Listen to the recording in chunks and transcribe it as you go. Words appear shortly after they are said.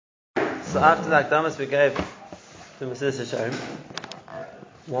So after the Akdamas we gave to Mesilas Yesharim,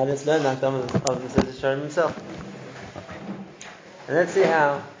 now let's learn the Akdamas of Mesilas Yesharim himself. And let's see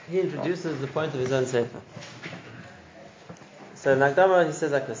how he introduces the point of his own Sefer. So in Akdama he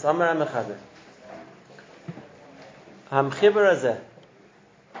says like this, Amar HaMechaber, HaMchiber Hazeh,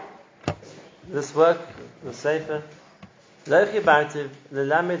 this work, the Sefer, Lo Chibartiv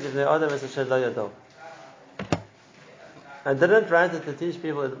L'Lamed Ibnei Adam Es Asher Lo Yadol. I didn't write it to teach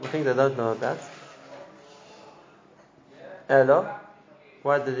people things they don't know about. Elo,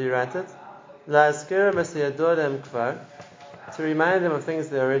 why did he write it? La'azkira Masiyador Lehem Kvar, to remind them of things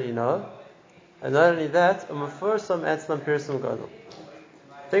they already know. And not only that, Umufursam Etzlam Pirsum Gadol,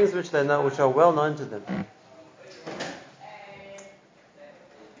 things which they know, which are well known to them.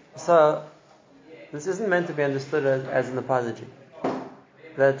 So, this isn't meant to be understood as an apology.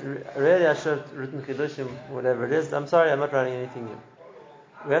 That really I should have written Chidushim, whatever it is. I'm sorry, I'm not writing anything new.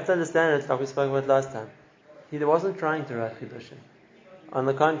 We have to understand it like we spoke about last time. He wasn't trying to write Chidushim. On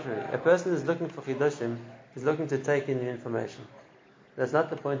the contrary, a person who's looking for Chidushim is looking to take in new information. That's not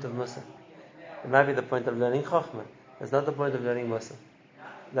the point of Musa. It might be the point of learning Chochmah. That's not the point of learning Musa.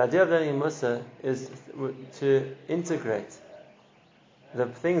 The idea of learning Musa is to integrate the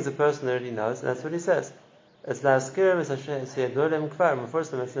things the person already knows, and that's what he says. It's things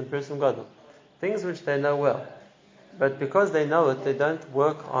which they know well. But because they know it, they don't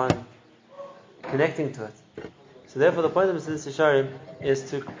work on connecting to it. So therefore the point of Mesilas Yesharim is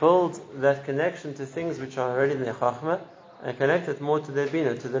to build that connection to things which are already in their Chachma and connect it more to their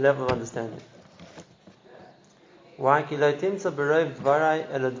Bina, to the level of understanding. Why?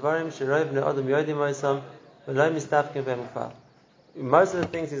 Most of the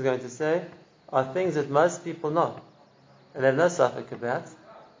things he's going to say are things that most people know and they have no suffix about.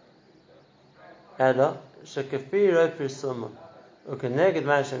 Ela shekafi ro pirsuma ukeneged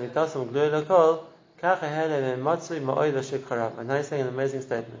ma shemitasum glur lakol kacha hele matzui ma'oid shekharab. And now he's saying an amazing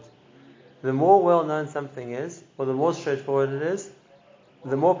statement. The more well known something is, or the more straightforward it is,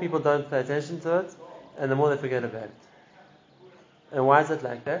 the more people don't pay attention to it, and the more they forget about it. And why is it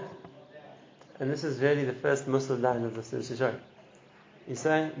like that? And this is really the first Muslim line of the Mesilas Yesharim. He's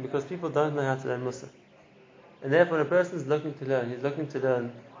saying because people don't know how to learn Musa. And therefore when a person is looking to learn, he's looking to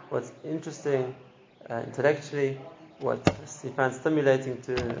learn what's interesting intellectually, what he finds stimulating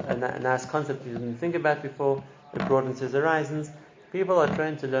to a nice concept he didn't think about before, it broadens his horizons. People are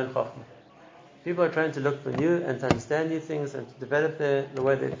trained to learn Chochmah. People are trained to look for new and to understand new things and to develop the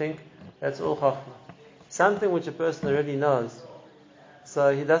way they think. That's all Chochmah. Something which a person already knows, so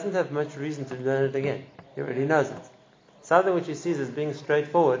he doesn't have much reason to learn it again. He already knows it. Something which he sees as being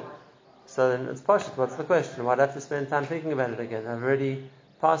straightforward, so then it's pashut. What's the question? Why do I have to spend time thinking about it again? I've already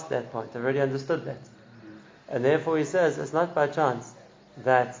passed that point. I've already understood that. And therefore he says it's not by chance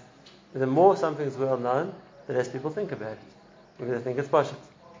that the more something's well known, the less people think about it, because they think it's pashut.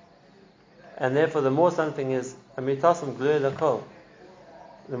 And therefore the more something is amitasum glur lakol,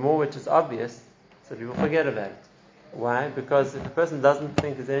 the more which is obvious, so people forget about it. Why? Because if a person doesn't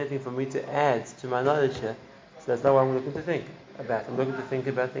think there's anything for me to add to my knowledge here, so that's not what I'm looking to think about. I'm looking to think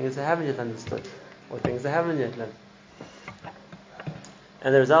about things I haven't yet understood, or things I haven't yet learned.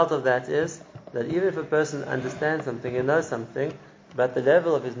 And the result of that is that even if a person understands something and knows something, but the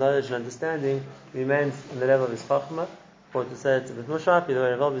level of his knowledge and understanding remains in the level of his chachma, or to say it a bit more sharply, the way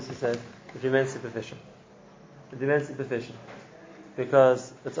Rav obviously said, it remains superficial. It remains superficial.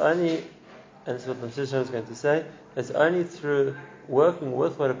 Because it's only, and this is what the Mesilas is going to say, it's only through working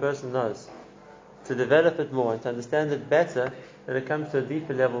with what a person knows, to develop it more and to understand it better, that it comes to a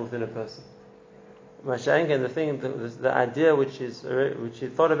deeper level within a person. Mashiach, and the idea which he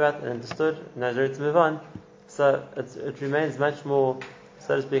thought about and understood, and has ready to move on, so it remains much more,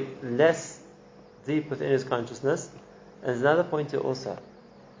 so to speak, less deep within his consciousness. And there's another point here also.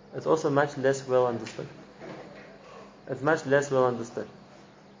 It's also much less well understood. It's much less well understood.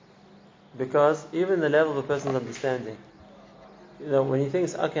 Because even the level of a person's understanding, when he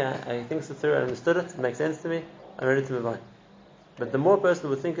thinks, okay, he thinks it through, I understood it, it makes sense to me, I'm ready to move on. But the more a person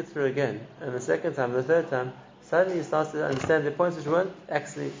would think it through again, and the second time, the third time, suddenly he starts to understand the points which weren't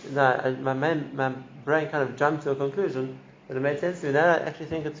actually, my brain kind of jumped to a conclusion, but it made sense to me. Now I actually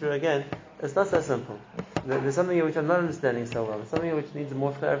think it through again, it's not so simple. There's something here which I'm not understanding so well. There's something here which needs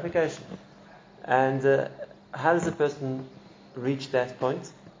more clarification. And how does a person reach that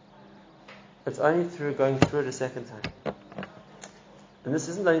point? It's only through going through it a second time. And this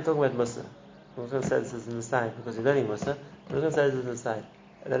isn't only talking about Musa. I'm not going to say this as an aside because you're learning Musa. I'm not going to say this as an aside.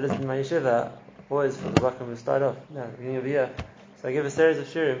 And that is in my yeshiva, always from the welcome we start off, beginning of the year. So I give a series of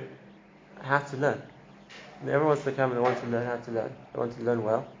shirim how to learn. And everyone wants to come and they want to learn how to learn. They want to learn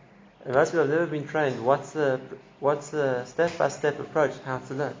well. And most people have never been trained. What's the step-by-step approach how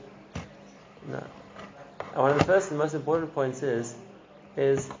to learn? No. And one of the first and most important points is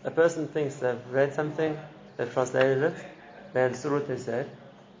a person thinks they've read something, they've translated it, they understood what they said,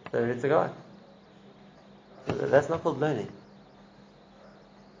 they're ready to go on. That's not called learning.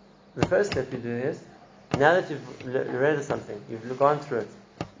 The first step you do is, now that you've read something, you've gone through it,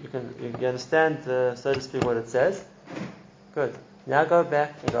 you understand, so to speak, what it says. Good. Now go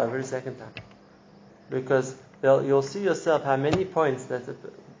back and go over it a second time, because you'll see yourself how many points that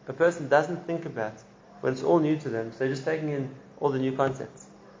a person doesn't think about when it's all new to them. So they're just taking in all the new concepts.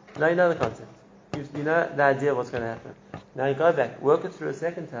 Now you know the concept. You know the idea of what's going to happen. Now you go back, work it through a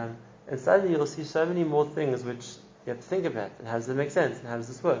second time, and suddenly you'll see so many more things which you have to think about. And how does it make sense? And how does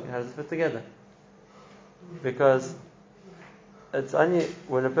this work? And how does it fit together? Because it's only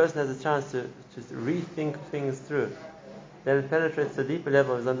when a person has a chance to rethink things through, then it penetrates the deeper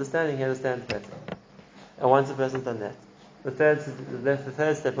level of his understanding, he understands better. And once a person's done that, the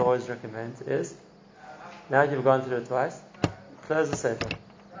third step I always recommend is, now you've gone through it twice, close the sefer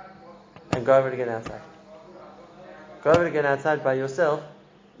and go over it again outside. Go over it again outside by yourself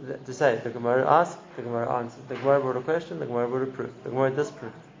to say, the Gemara asked, the Gemara answered, the Gemara brought a question, the Gemara brought a proof, the Gemara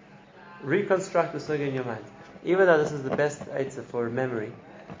disproved. Reconstruct the sugya in your mind. Even though this is the best eitzah for memory,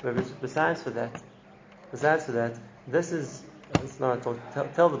 but besides for that, this is, it's not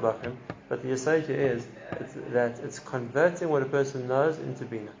tell the Bachrim, but the yesod is that it's converting what a person knows into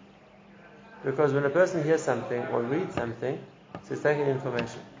bina. Because when a person hears something or reads something, so he's taking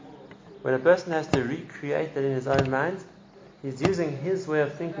information. When a person has to recreate that in his own mind, he's using his way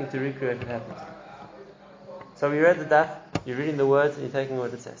of thinking to recreate what happened. So we read the daf, you're reading the words and you're taking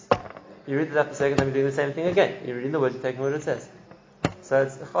what it says. You read the daf the second time, you're doing the same thing again. You're reading the words, you're taking what it says. So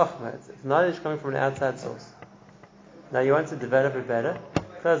it's chokhmah, it's knowledge coming from an outside source. Now you want to develop it better,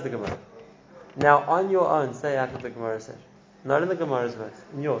 close the Gemara. Now on your own, say out what the Gemara said. Not in the Gemara's words,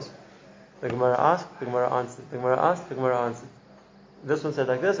 in yours. The Gemara asked, the Gemara answered. The Gemara asked, the Gemara answered. This one said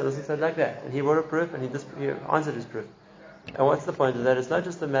like this, and this one said like that. And he brought a proof, and he answered his proof. And what's the point of that? It's not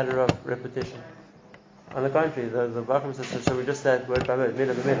just a matter of repetition. On the contrary, the Bachram says, so we just said word by word,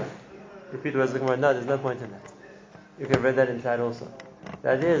 middle by middle. Repeat the words of the Gemara. No, there's no point in that. You can read that inside also.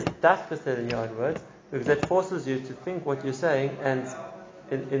 The idea is dafka said in your own words, because that forces you to think what you're saying and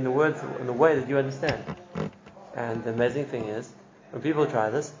in the words, in the way that you understand. And the amazing thing is, when people try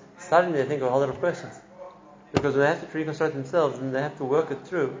this, suddenly they think of a whole lot of questions. Because when they have to reconstruct themselves, then they have to work it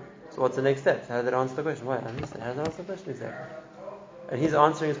through. So what's the next step? How did that answer the question? Why? How did that answer the question exactly? And he's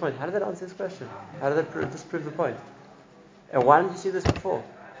answering his point. How did that answer his question? How did that disprove the point? And why didn't you see this before?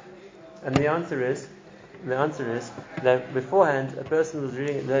 And the answer is that beforehand a person was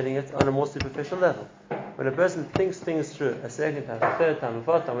learning it on a more superficial level. When a person thinks things through a second time, a third time, a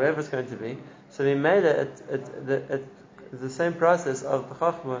fourth time, whatever it's going to be, so he made it the same process of the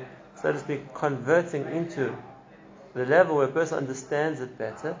chokhmah, so to speak, converting into the level where a person understands it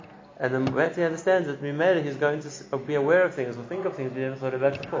better, and then once he understands it, he's going to be aware of things or think of things we never thought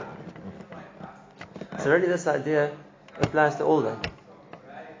about before. So really this idea applies to all that.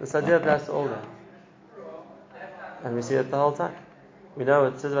 This idea applies to all that. And we see it the whole time. We know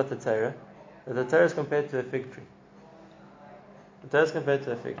what it says about the Torah, that the Torah is compared to a fig tree. The Torah is compared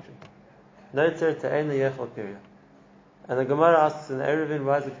to a fig tree. No Torah ta'en yechal pirya. And the Gemara asks in the Eruvin,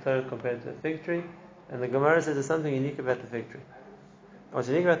 why is the Torah compared to a fig tree? And the Gemara says there's something unique about the fig tree. And what's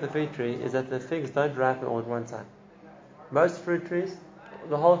unique about the fig tree is that the figs don't ripen all at one time. Most fruit trees,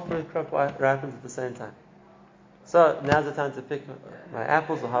 the whole fruit crop ripens at the same time. So now's the time to pick my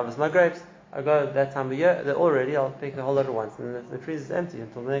apples or harvest my grapes. I go that time of year, I'll pick a whole lot at once, and the tree is empty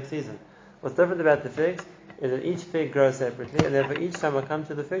until the next season. What's different about the figs is that each fig grows separately, and therefore each time I come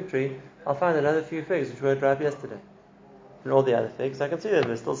to the fig tree, I'll find another few figs which weren't ripe yesterday. And all the other figs, I can see them,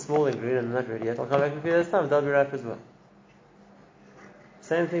 they're still small and green and not ready yet. I'll come back in a few days' time, they'll be ripe as well.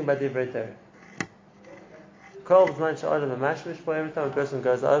 Same thing by Divrei Torah. Every time a person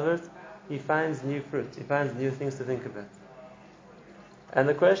goes over it, he finds new fruit, he finds new things to think about. And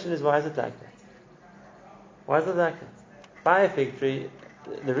the question is, why is it like that? Why is it like that? By a fig tree,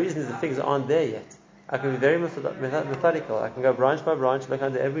 the reason is the figs aren't there yet. I can be very methodical. I can go branch by branch, look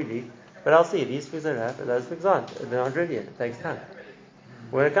under every leaf, but I'll see these figs are ripe and those figs aren't. They're not ready yet. It takes time.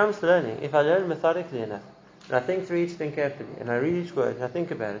 When it comes to learning, if I learn methodically enough, and I think through each thing carefully, and I read each word, and I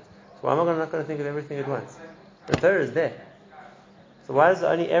think about it, so why am I not going to think of everything at once? The Torah is there. So why is it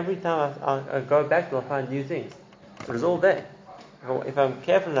only every time I go back to I'll find new things? It is all there. If I'm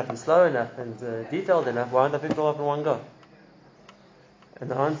careful enough and slow enough and detailed enough, why don't I pick it all up in one go? And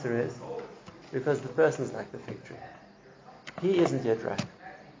the answer is because the person's like the fig tree. He isn't yet ripe.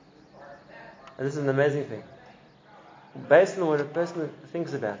 And this is an amazing thing. Based on what a person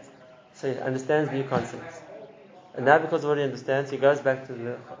thinks about, so he understands new concepts. And now because of what he understands, he goes back to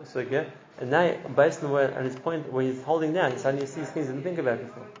the sugya, and now, based on his point where he's holding now, he suddenly sees things he didn't think about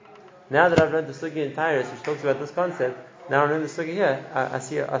before. Now that I've read the sugya in Tyrus, which talks about this concept, now I'm in the sugya here, I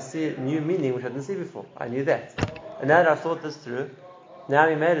see a new meaning which I didn't see before. I knew that. And now that I've thought this through, now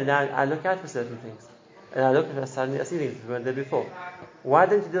I look out for certain things. And suddenly I see things that weren't there before. Why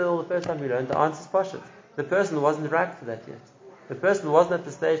didn't you do it all the first time you learned? The answer is Pashut. The person wasn't ripe for that yet. The person wasn't at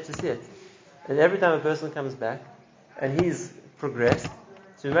the stage to see it. And every time a person comes back, and he's progressed,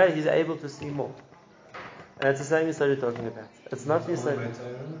 so he's able to see more. And it's the same Yisod you're talking about. It's not Yisod.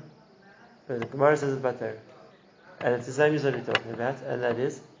 The Gemara says it's about Torah. And it's the same Yisod you're talking about, and that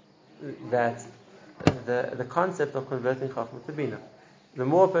is that the concept of converting Chachma to Bina. The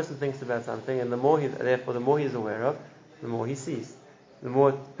more a person thinks about something, and the more he's aware of, the more he sees. The more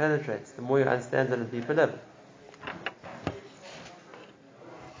it penetrates, the more he understands at a deeper level.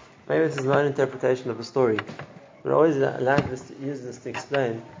 Maybe this is my own interpretation of the story, but I always like use this to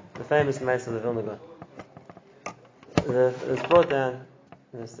explain the famous Mace of the Vilna Gaon. It's brought down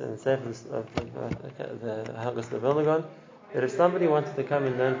in the Sefer of the Haggadah of the Vilna Gaon that if somebody wanted to come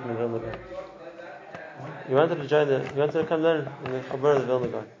and learn from the Vilna Gaon, he wanted to come learn in the Chabur of the Vilna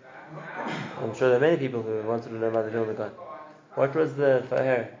Gaon. I'm sure there are many people who wanted to learn about the Vilna Gaon. What was the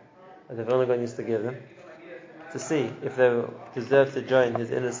faher that the Vilna Gaon used to give them? To see if they deserved to join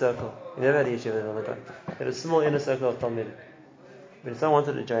his inner circle. He never had a yeshiva in the Vilna Gaon. He had a small inner circle of Talmidim. But if someone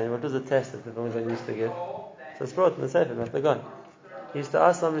wanted to join, what was the test that the Vilna Gaon used to give? So it's brought in the Sefer of the Gaon. He used to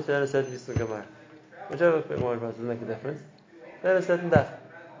ask somebody to learn a certain piece of Gemara. Whichever Gemara it was, doesn't make a difference. Learn a certain daf.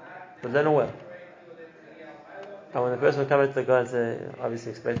 But learn it well. And when the person would come into the Gaon and say,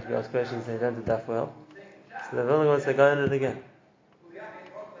 obviously expect to be asked questions, say, learn the daf well. So the Vilna Gaon would say, go learn it again.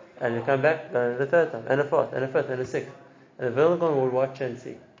 And you come back, learn it the third time, and a fourth, and a fifth, and a sixth. And the Vilna Gaon would watch and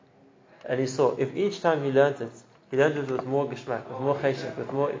see. And he saw, if each time he learned it with more geshmak, with more cheshek,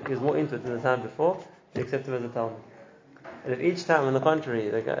 he was more into it than the time before, he accepted him as a Talmud. And if each time, on the contrary,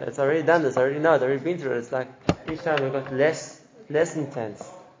 it's already done this, I already know it, I've already been through it, it's like each time it got less intense,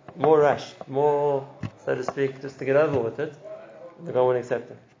 more rush, more, so to speak, just to get over with it, the Gaon won't accept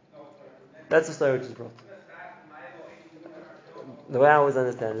it. That's the story which is brought. The way I always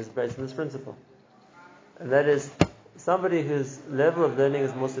understand it is based on this principle. And that is, somebody whose level of learning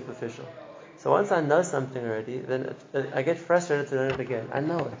is more superficial. So once I know something already, then I get frustrated to learn it again. I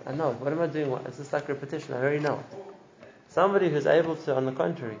know it. What am I doing? It's just like repetition. I already know it. Somebody who's able to, on the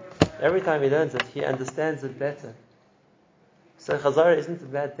contrary, every time he learns it, he understands it better. So Chazara isn't a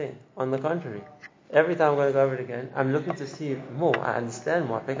bad thing. On the contrary, every time I'm going to go over it again, I'm looking to see more. I understand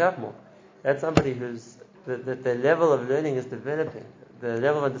more. I pick up more. That's somebody who's the level of learning is developing. The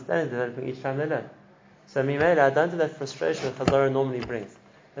level of understanding is developing each time they learn. So I don't do that frustration that Chazara normally brings.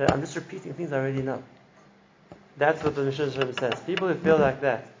 I'm just repeating things I already know. That's what the Mishnah says. People who feel like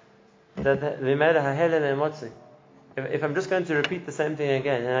that if I'm just going to repeat the same thing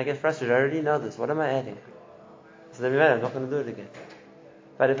again and I get frustrated, I already know this. What am I adding? So I'm not going to do it again.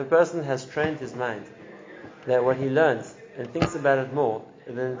 But if a person has trained his mind that what he learns and thinks about it more,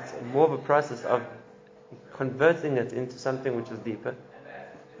 then it's more of a process of converting it into something which is deeper,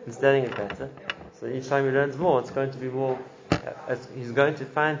 understanding it better. So each time he learns more, it's going to be more. He's going to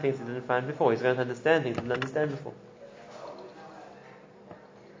find things he didn't find before. He's going to understand things he didn't understand before.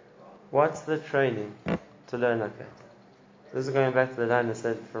 What's the training to learn like that? This is going back to the line I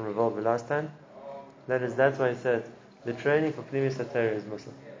said from Revolver last time. That's why I said the training for Pnimius Torah is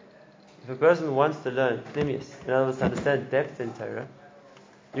Muslim. If a person wants to learn Pnimius, in other words, to understand depth in Torah,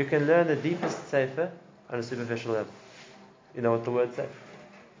 you can learn the deepest Sefer on a superficial level. You know what the word says.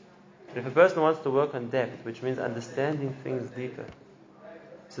 But if a person wants to work on depth, which means understanding things deeper,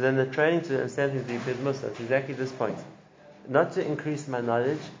 so then the training to understand things deeper is Muslim. It's exactly this point. Not to increase my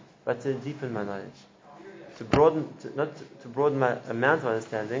knowledge, but to deepen my knowledge. Not to broaden my amount of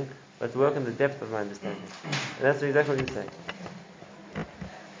understanding, but to work on the depth of my understanding. And that's exactly what he's saying.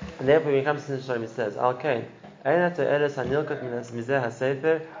 And therefore, when it comes to Shalom, it says, Al Kain,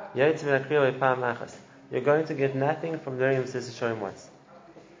 you're going to get nothing from learning the Mesilas Yesharim once.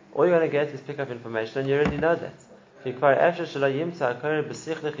 All you're going to get is pick up information, and you already know that. It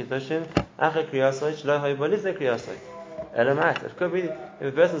could be if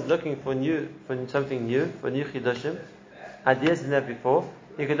a person is looking for something new, for new chidushim, ideas he didn't have before,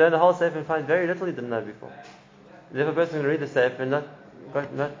 he could learn the whole sefer and find very little he didn't know before. If a person can read the sefer and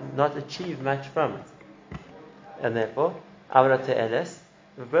not achieve much from it, and therefore, if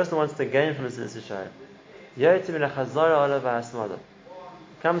a person wants to gain from his Mesilas Yesharim,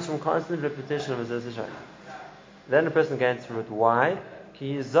 comes from constant repetition of a Zos Hashanah. Then a person gains from it. Why?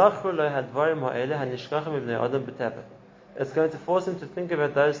 It's going to force him to think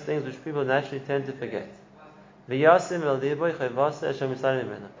about those things which people naturally tend to forget. It's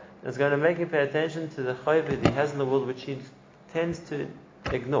going to make him pay attention to the chayv that he has in the world, which he tends to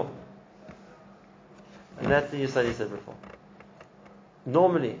ignore. And that's the Yisrael he said before.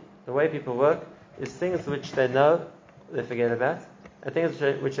 Normally, the way people work is things which they know they forget about, and things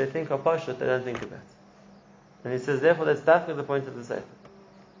which they think are pashut they don't think about. And he says, therefore, that's definitely the point of the Sefer.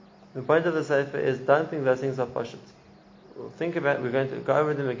 The point of the Sefer is don't think those things are pashut. Think about, we're going to go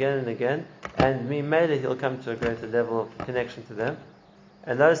over them again and again, and maybe he'll come to a greater level of connection to them.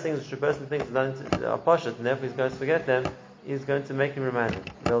 And those things which a person thinks are pashut, and therefore he's going to forget them, is going to make him remind him.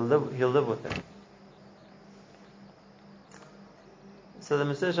 He'll live with them. So the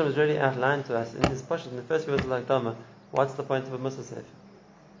Mesilas Yesharim has really outlined to us in his pashut, in the first few words of Dama, what's the point of a Mussar Sefer?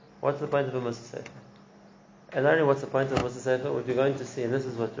 What's the point of a Mussar Sefer? And not only what's the point of a Mussar Sefer, what we're going to see, and this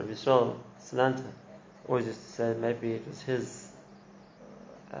is what Rabbi Yisrael Salanter always used to say, maybe it was his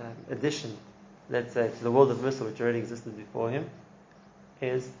addition, let's say, to the world of Mussar, which already existed before him,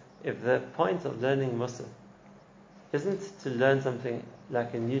 is if the point of learning Mussar isn't to learn something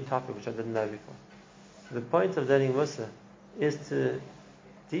like a new topic which I didn't know before. The point of learning Mussar is to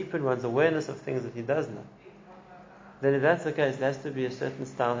deepen one's awareness of things that he does know. Then if that's the case, there has to be a certain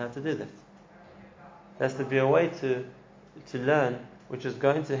style how to do that. There has to be a way to learn which is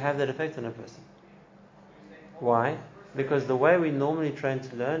going to have that effect on a person. Why? Because the way we normally train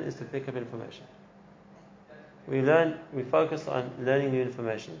to learn is to pick up information. We focus on learning new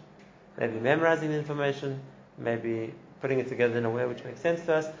information, maybe memorizing the information, maybe putting it together in a way which makes sense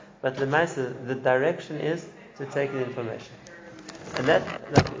to us, but the direction is to take the information. And that,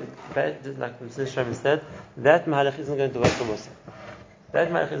 like the Mesilas Yesharim said, that mahalach isn't going to work for Mussar. That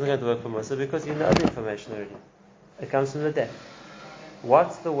mahalach isn't going to work for Mussar because you know the information already. It comes from the depth.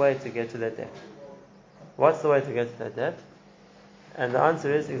 What's the way to get to that depth? What's the way to get to that depth? And the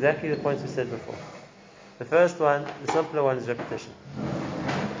answer is exactly the points we said before. The first one, the simpler one, is repetition.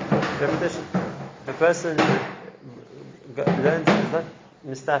 Repetition. If a person learns, it's not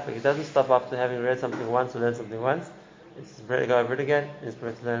mistafik. It doesn't stop after having read something once or learned something once. It's prepared to go over it again. It's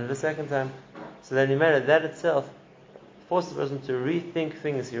prepared to learn it a second time. So then that itself forces a person to rethink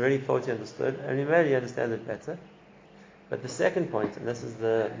things he already thought he understood, and he may understand it better. But the second point, and this is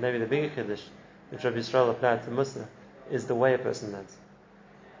maybe the bigger chiddush, which Rabbi Yisrael applied to Mussar, is the way a person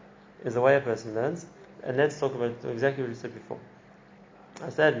learns. And let's talk about exactly what we said before. I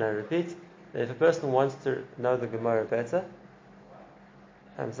said, and I repeat, that if a person wants to know the Gemara better,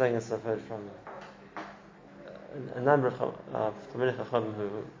 I'm saying this, I've heard from a number of Talmidei Chachamim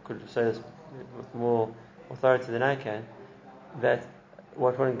who could say this with more authority than I can, that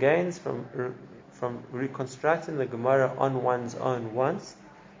what one gains from reconstructing the Gemara on one's own once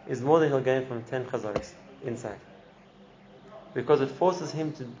is more than he'll gain from 10 chazaros inside. Because it forces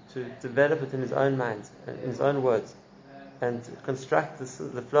him to develop it in his own mind, in his own words, and construct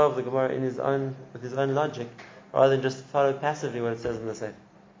the flow of the Gemara with his own logic, rather than just follow passively what it says in the Sefer.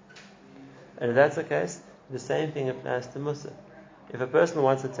 And if that's the case, the same thing applies to Mussar. If a person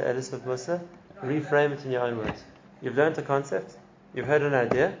wants it to edit with Mussar, reframe it in your own words. You've learned a concept, you've heard an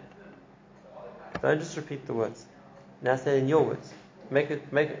idea, don't just repeat the words. Now say it in your words.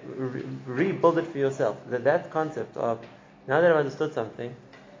 Rebuild it for yourself. That concept of, now that I've understood something,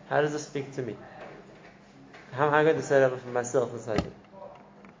 how does it speak to me? How am I going to set it up for myself inside me?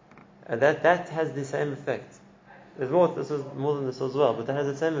 And that has the same effect. There's more than this as well, but that has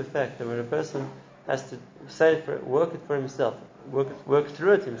the same effect that when a person has to work it for himself, work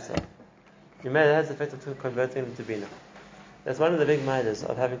through it himself, that has the effect of converting him to Bina. That's one of the big matters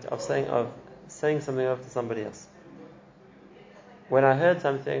of saying something over to somebody else. When I heard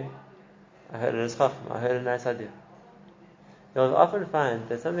something, I heard it as chachma, I heard a nice idea. You'll often find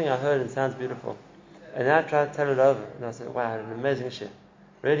that something I heard and sounds beautiful, and now I try to tell it over, and I say, wow, an amazing shit.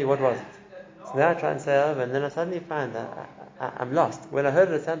 Really, what was it? So now I try and say it over, and then I suddenly find that I'm lost. When I heard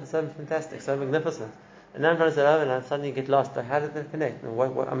it sounded so fantastic, so magnificent, and now I'm trying to say it over, and I suddenly get lost. How did that connect? And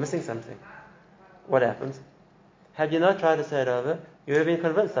I'm missing something. What happens? Had you not tried to say it over, you would have been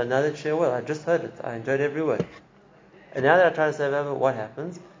convinced. I know that share well. I just heard it. I enjoyed every word. And now that I try to say it over, what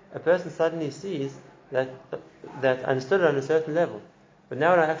happens? A person suddenly sees that I understood it on a certain level. But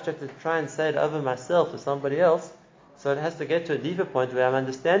now when I actually have to try and say it over myself to somebody else, so it has to get to a deeper point where I'm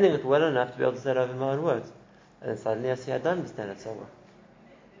understanding it well enough to be able to say it over my own words. And then suddenly I see I don't understand it so well.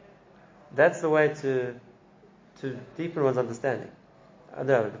 That's the way to deepen one's understanding.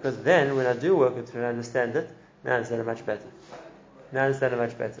 Because then when I do work it through and understand it, now I understand it much better. Now I understand it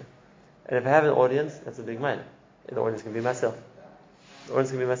much better. And if I have an audience, that's a big matter. The audience can be myself. The audience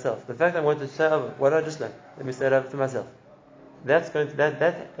can be myself. The fact I want to say over, what did I just learn? Let me say it over to myself. That's going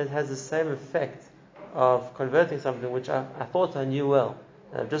to it has the same effect of converting something which I thought I knew well,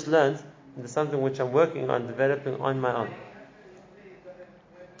 and I've just learned, into something which I'm working on developing on my own.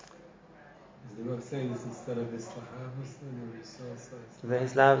 Is the Rav saying this instead of Islahavus then, or Yisrael? The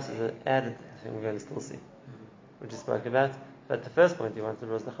Islahavus is an added thing we're going to still see, which he spoke about. But the first point he wanted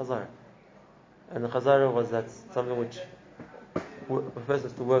was the Chazara. And the Chazara was that something which a person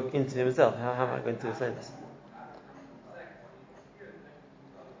has to work into himself. How am I going to say this?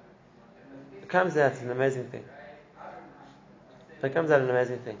 It comes out an amazing thing.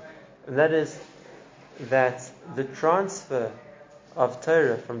 And that is that the transfer of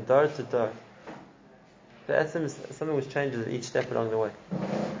Torah from Dar to Dar, the Etzem is something which changes at each step along the way.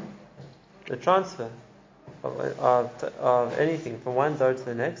 The transfer of anything from one Dar to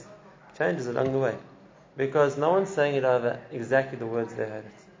the next changes along the way. Because no one's saying it over exactly the words they heard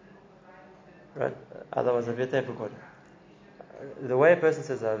it. Right? Otherwise it'll be a tape recorder. The way a person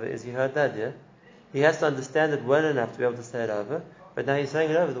says over is he heard that, yeah? He has to understand it well enough to be able to say it over, but now he's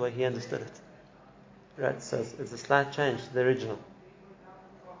saying it over the way he understood it. Right? So it's a slight change to the original.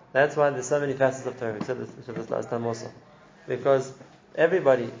 That's why there's so many facets of Torah. We said this last time also. Because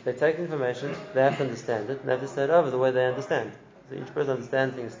everybody, they take information, they have to understand it, and they have to say it over the way they understand. So each person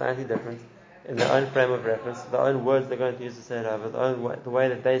understands things slightly different in their own frame of reference, their own words they're going to use to say it over, the way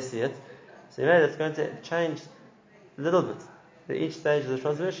that they see it. So it's going to change a little bit at each stage of the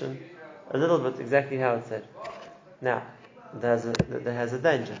transmission, a little bit exactly how it's said. Now, that has a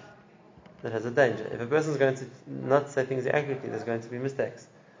danger. If a person is going to not say things accurately, there's going to be mistakes.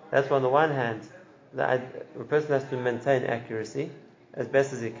 That's why on the one hand, a person has to maintain accuracy as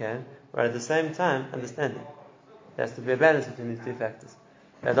best as he can, but at the same time, understanding. There has to be a balance between these two factors.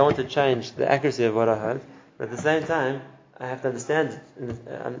 I don't want to change the accuracy of what I heard, but at the same time, I have to understand it.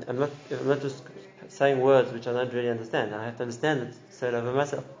 I'm not just saying words which I don't really understand. I have to understand it, say it over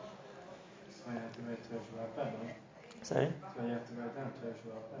myself. So you have to write Torah Shabbat, no? Sorry? So you have to write down Torah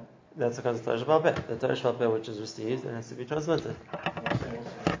Shabbat. That's the concept of Torah Shabbat. The Torah Shabbat which is received and has to be transmitted.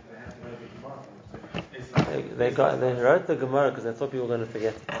 They wrote the Gemara because they thought people were going to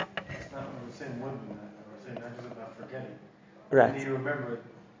forget it. It's not what we're saying more than that. We're saying not just about forgetting. Right. You remember it,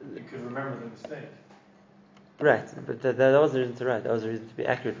 you could remember the mistake. Right, but that wasn't the reason to write. That was the reason to be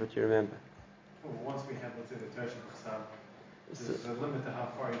accurate what you remember. Well, once we have, let's say, the Torah Shabbat, there's a limit to how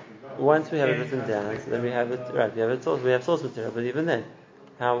far you can go. Once we have it written down, so then we have it right. We have source material, but even then,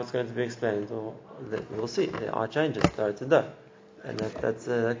 how it's going to be explained, we'll see. There are changes, Torah to Torah. And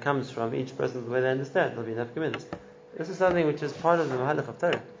that comes from each person's way they understand. There'll be enough commitments. This is something which is part of the Mahalach of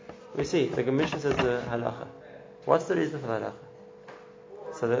Torah. We see, the Mishnah says the halacha. What's the reason for the halacha?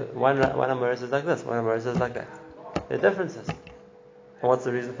 So one Amora says like this, one Amora says like that. There are differences. And what's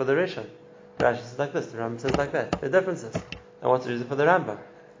the reason for the Rishon? Rashi says like this, the Rambam says like that. There are differences. And what's the reason for the Rambam?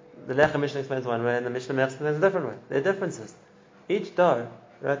 The Lechem Mishnah explains one way, and the Mishnah Melech explains a different way. There are differences. Each dar,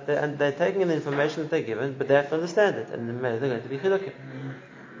 right, and they're taking in the information that they're given, but they have to understand it, and they're going to be chilukim.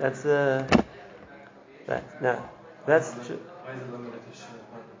 That's right. Now, that's true. Why is it limited to Shiva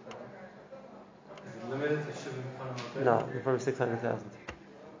Panama? Is it limited to Shiva Panama? No, it's from 600,000.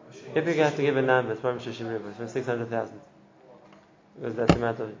 If you have to give a number, it's from Shishim Riba, it's from 600,000. Because that's the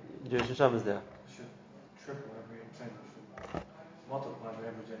amount of Jewish neshamas there. We should triple every generation. We should multiply by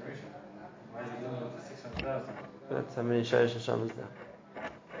every generation. Why is it limited to 600,000? That's how many Jewish neshamas there.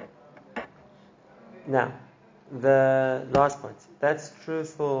 Now, the last point. That's true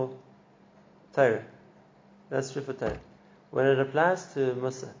for Torah. When it applies to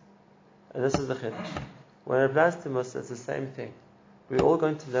Musa, and this is the Chiddush, when it applies to Musa, it's the same thing. We're all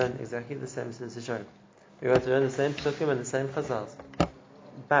going to learn exactly the same Sishisharim. We're going to learn the same Psukim and the same Chazals.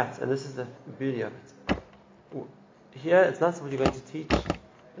 But, and this is the beauty of it, here it's not what you're going to teach,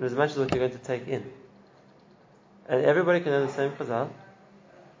 and as much as what you're going to take in. And everybody can learn the same Chazal,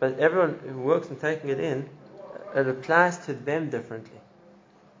 but everyone who works in taking it in, it applies to them differently.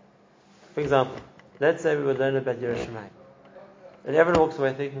 For example, let's say we would learn about Yerushalayim, and everyone walks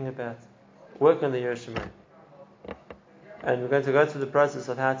away thinking about working on the Yerushalayim. And we're going to go through the process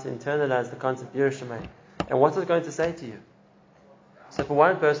of how to internalize the concept of Yerushalayim. And what's it going to say to you? So for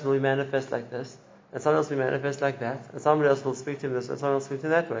one person will be manifest like this, and someone else will be manifest like that, and somebody else will speak to him this way, and someone else will speak to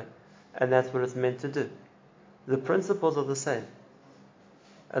him that way. And that's what it's meant to do. The principles are the same.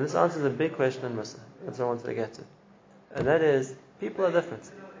 And this answers a big question in Musa. That's what I wanted to get to. And that is, people are different.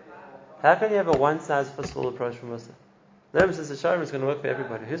 How can you have a one-size-fits-all approach from Musa? No, Mr. Sharm is going to work for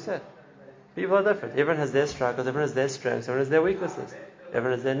everybody. Who said? People are different. Everyone has their struggles, everyone has their strengths, everyone has their weaknesses,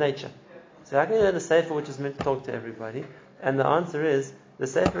 everyone has their nature. So how can you learn a sefer which is meant to talk to everybody? And the answer is, the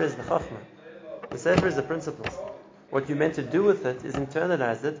sefer is the chachma. The sefer is the principles. What you're meant to do with it is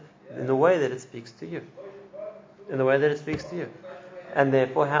internalize it in the way that it speaks to you. In the way that it speaks to you. And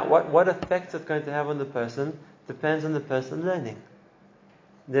therefore, what effect it's going to have on the person depends on the person learning.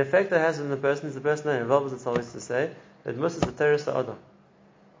 The effect that it has on the person is the person learning. Rav Zitz always to say that Musa is the Torah Sa'adam.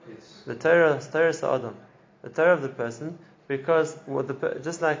 Yes. The Torah Sa'adam. The Torah of the person, because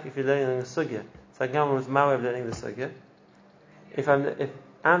just like if you're learning a sugya, it's like now with my way of learning the sugya. If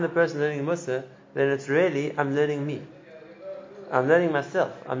I'm the person learning Musa, then it's really I'm learning me. I'm learning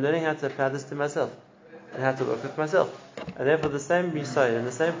myself. I'm learning how to apply this to myself and how to work with myself. And therefore, the same yisod and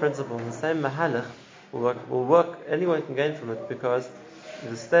the same principle and the same mahalach will work. Anyone can gain from it, because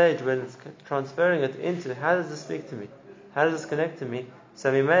the stage when it's transferring it into how does this speak to me, how does this connect to me.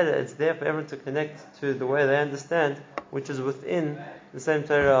 So we made it. It's there for everyone to connect to the way they understand, which is within the same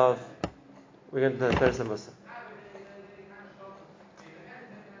Torah of we're going to the Torah Musa.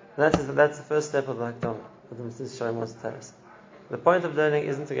 That's the first step of the Hakdama. What the Mr. Shalom wants to tell us. The point of learning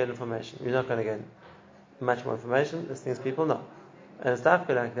isn't to get information. You're not going to get much more information. There's things people know. And it's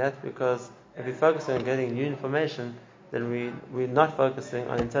darker like that because if we focus on getting new information, then we're not focusing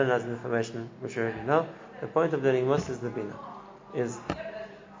on internalizing information which we already know. The point of learning Musa is the Bina. Is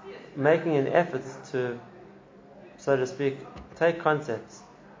making an effort to, so to speak, take concepts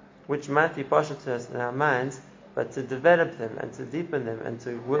which might be partial to us in our minds, but to develop them and to deepen them and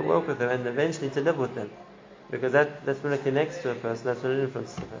to work with them and eventually to live with them. Because that's when it connects to a person, that's when it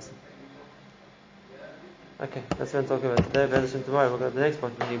influences a person. Okay, that's what I'm talking about today. Tomorrow we'll go to the next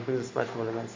part and he brings us much more to